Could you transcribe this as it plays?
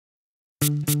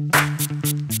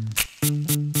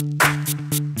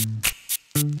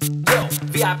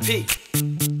VIP.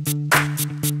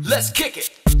 Let's kick it.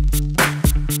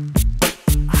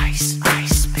 Ice,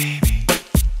 ice, baby.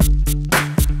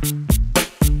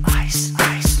 Ice,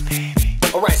 ice, baby.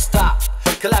 Alright, stop.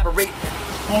 Collaborate.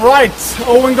 Alright,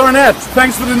 Owen Garnett,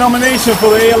 thanks for the nomination for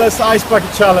the ALS Ice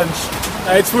Bucket Challenge.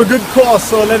 It's for a good cause,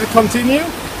 so let it continue.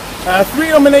 3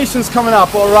 nominations coming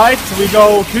up, alright. We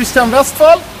go Christian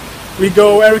Westphal, we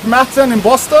go Eric Matten in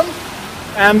Boston,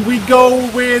 and we go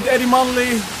with Eddie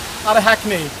Munley out of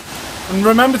Hackney. And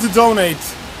remember to donate.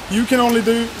 You can only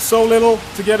do so little,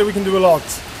 together we can do a lot.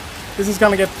 This is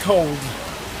gonna get cold.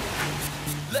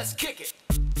 Let's kick it.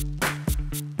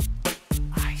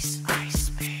 Ice, ice,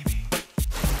 baby.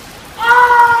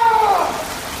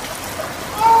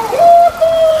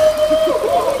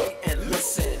 And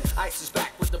listen, Ice is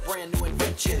back with a brand new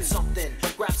invention. Something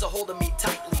grabs a hold of me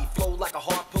tightly, flow like a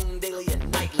harpoon daily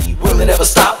and nightly. Will it ever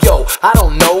stop? Yo, I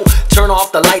don't know. Turn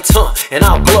off the lights, and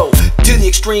I'll glow. To the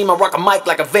extreme, I rock a mic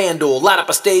like a vandal. Light up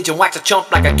a stage and wax a chump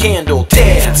like a candle.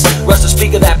 Dance, rush the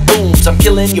speaker that booms. I'm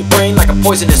killing your brain like a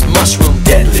poisonous mushroom.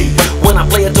 Deadly, when I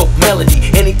play a dope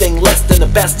melody. Anything less than the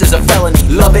best is a felony.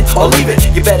 Love it or leave it,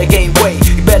 you better gain weight.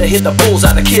 You better hit the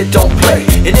bullseye, the kid don't play.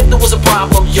 And if there was a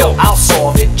problem, yo, I'll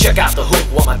solve it. Check out the hook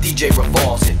while my DJ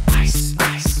revolves it. Ice.